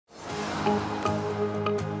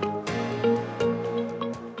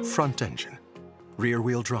Front engine,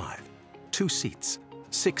 rear-wheel drive, 2 seats,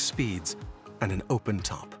 6 speeds, and an open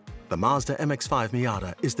top. The Mazda MX-5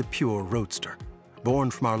 Miata is the pure roadster,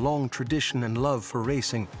 born from our long tradition and love for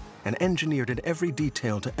racing and engineered in every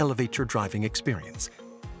detail to elevate your driving experience.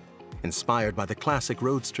 Inspired by the classic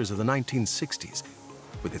roadsters of the 1960s,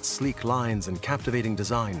 with its sleek lines and captivating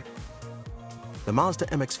design, the Mazda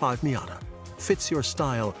MX-5 Miata fits your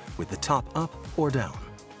style with the top up or down.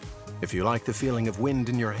 If you like the feeling of wind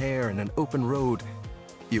in your hair and an open road,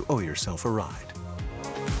 you owe yourself a ride.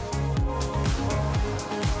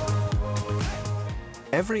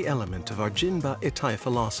 Every element of our Jinba Itai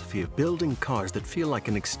philosophy of building cars that feel like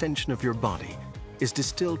an extension of your body is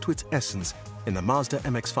distilled to its essence in the Mazda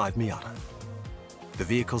MX-5 Miata. The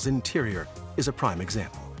vehicle's interior is a prime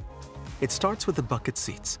example. It starts with the bucket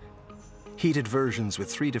seats. Heated versions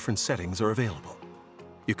with 3 different settings are available.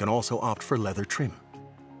 You can also opt for leather trim.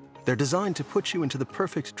 They're designed to put you into the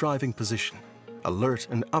perfect driving position, alert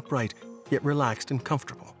and upright, yet relaxed and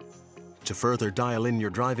comfortable. To further dial in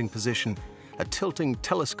your driving position, a tilting,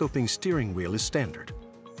 telescoping steering wheel is standard.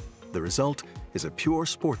 The result is a pure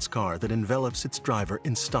sports car that envelops its driver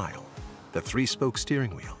in style. The 3-spoke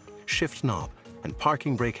steering wheel, shift knob, and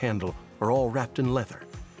parking brake handle are all wrapped in leather.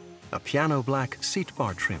 A piano black seat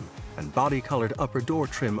bar trim and body-colored upper door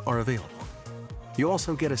trim are available. You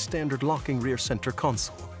also get a standard locking rear center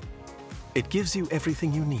console. It gives you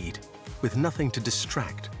everything you need, with nothing to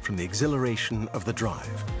distract from the exhilaration of the drive.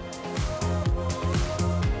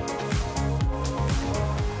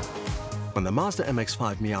 When the Mazda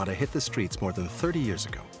MX-5 Miata hit the streets more than 30 years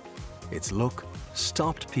ago, its look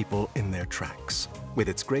stopped people in their tracks. With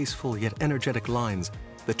its graceful yet energetic lines,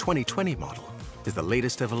 the 2020 model is the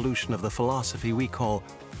latest evolution of the philosophy we call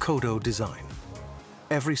Kodo design.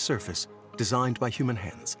 Every surface designed by human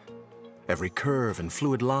hands. Every curve and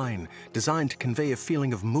fluid line designed to convey a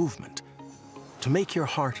feeling of movement, to make your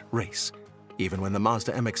heart race, even when the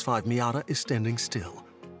Mazda MX-5 Miata is standing still.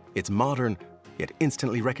 It's modern, yet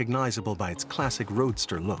instantly recognizable by its classic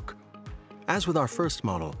roadster look. As with our first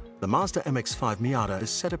model, the Mazda MX-5 Miata is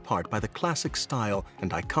set apart by the classic style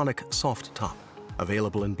and iconic soft top,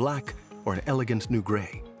 available in black or an elegant new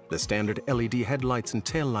gray. The standard LED headlights and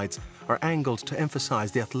taillights are angled to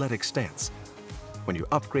emphasize the athletic stance. When you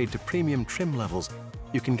upgrade to premium trim levels,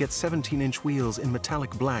 you can get 17-inch wheels in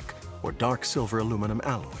metallic black or dark silver aluminum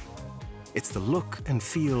alloy. It's the look and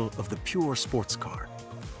feel of the pure sports car,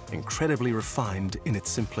 incredibly refined in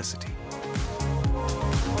its simplicity.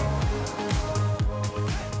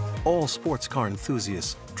 All sports car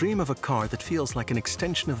enthusiasts dream of a car that feels like an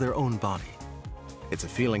extension of their own body. It's a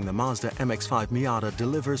feeling the Mazda MX-5 Miata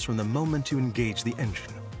delivers from the moment you engage the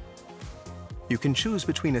engine. You can choose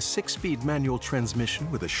between a 6-speed manual transmission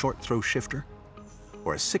with a short throw shifter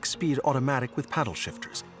or a 6-speed automatic with paddle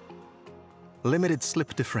shifters. Limited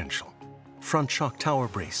slip differential, front shock tower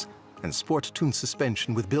brace, and sport-tuned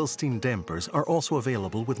suspension with Bilstein dampers are also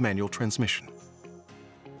available with manual transmission.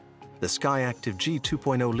 The Skyactiv G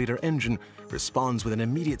 2.0-liter engine responds with an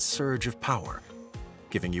immediate surge of power,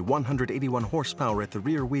 giving you 181 horsepower at the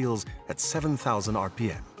rear wheels at 7,000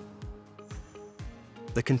 RPM.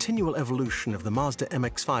 The continual evolution of the Mazda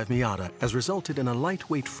MX-5 Miata has resulted in a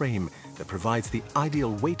lightweight frame that provides the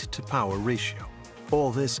ideal weight-to-power ratio.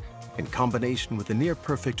 All this, in combination with the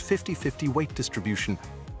near-perfect 50-50 weight distribution,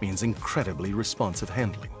 means incredibly responsive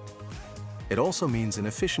handling. It also means an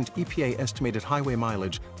efficient EPA-estimated highway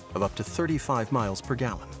mileage of up to 35 miles per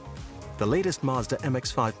gallon. The latest Mazda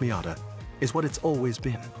MX-5 Miata is what it's always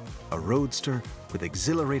been, a roadster with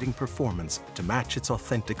exhilarating performance to match its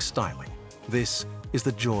authentic styling. This is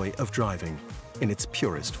the joy of driving in its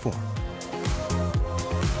purest form.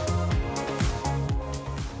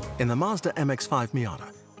 In the Mazda MX-5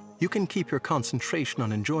 Miata, you can keep your concentration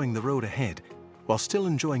on enjoying the road ahead while still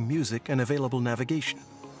enjoying music and available navigation,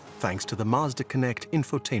 thanks to the Mazda Connect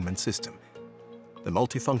infotainment system. The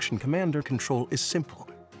multifunction commander control is simple,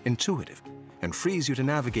 intuitive, and frees you to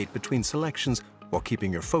navigate between selections while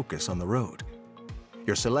keeping your focus on the road.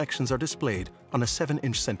 Your selections are displayed on a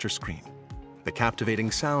 7-inch center screen. The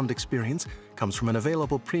captivating sound experience comes from an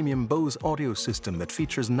available premium Bose audio system that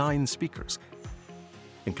features 9 speakers,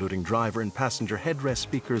 including driver and passenger headrest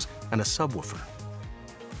speakers and a subwoofer.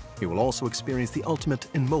 You will also experience the ultimate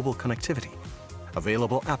in mobile connectivity.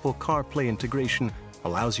 Available Apple CarPlay integration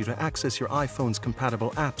allows you to access your iPhone's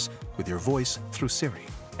compatible apps with your voice through Siri.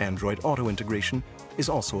 Android Auto integration is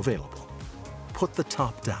also available. Put the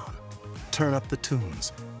top down, turn up the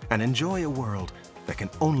tunes, and enjoy a world that can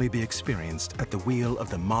only be experienced at the wheel of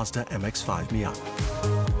the Mazda MX-5 Miata.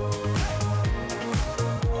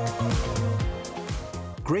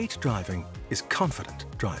 Great driving is confident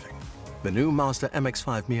driving. The new Mazda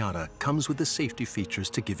MX-5 Miata comes with the safety features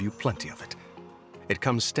to give you plenty of it. It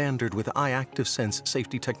comes standard with iActive Sense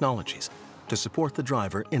safety technologies to support the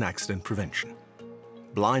driver in accident prevention.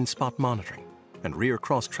 Blind spot monitoring and rear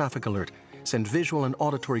cross traffic alert send visual and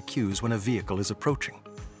auditory cues when a vehicle is approaching.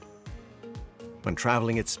 When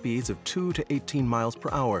traveling at speeds of 2 to 18 miles per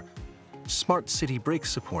hour, Smart City brake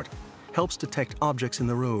support helps detect objects in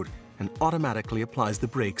the road and automatically applies the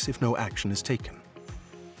brakes if no action is taken.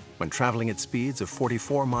 When traveling at speeds of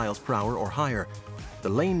 44 miles per hour or higher, the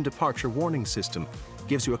lane departure warning system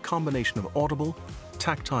gives you a combination of audible,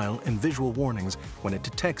 tactile, and visual warnings when it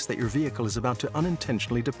detects that your vehicle is about to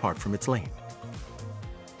unintentionally depart from its lane.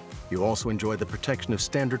 You also enjoy the protection of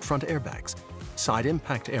standard front airbags, side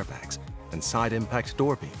impact airbags, and side impact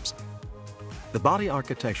door beams. The body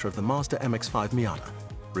architecture of the Mazda MX-5 Miata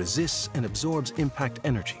resists and absorbs impact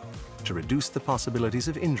energy to reduce the possibilities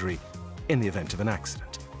of injury in the event of an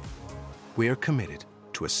accident. We are committed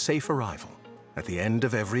to a safe arrival at the end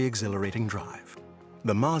of every exhilarating drive.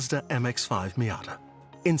 The Mazda MX-5 Miata.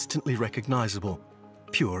 Instantly recognizable,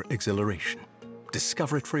 pure exhilaration.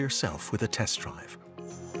 Discover it for yourself with a test drive.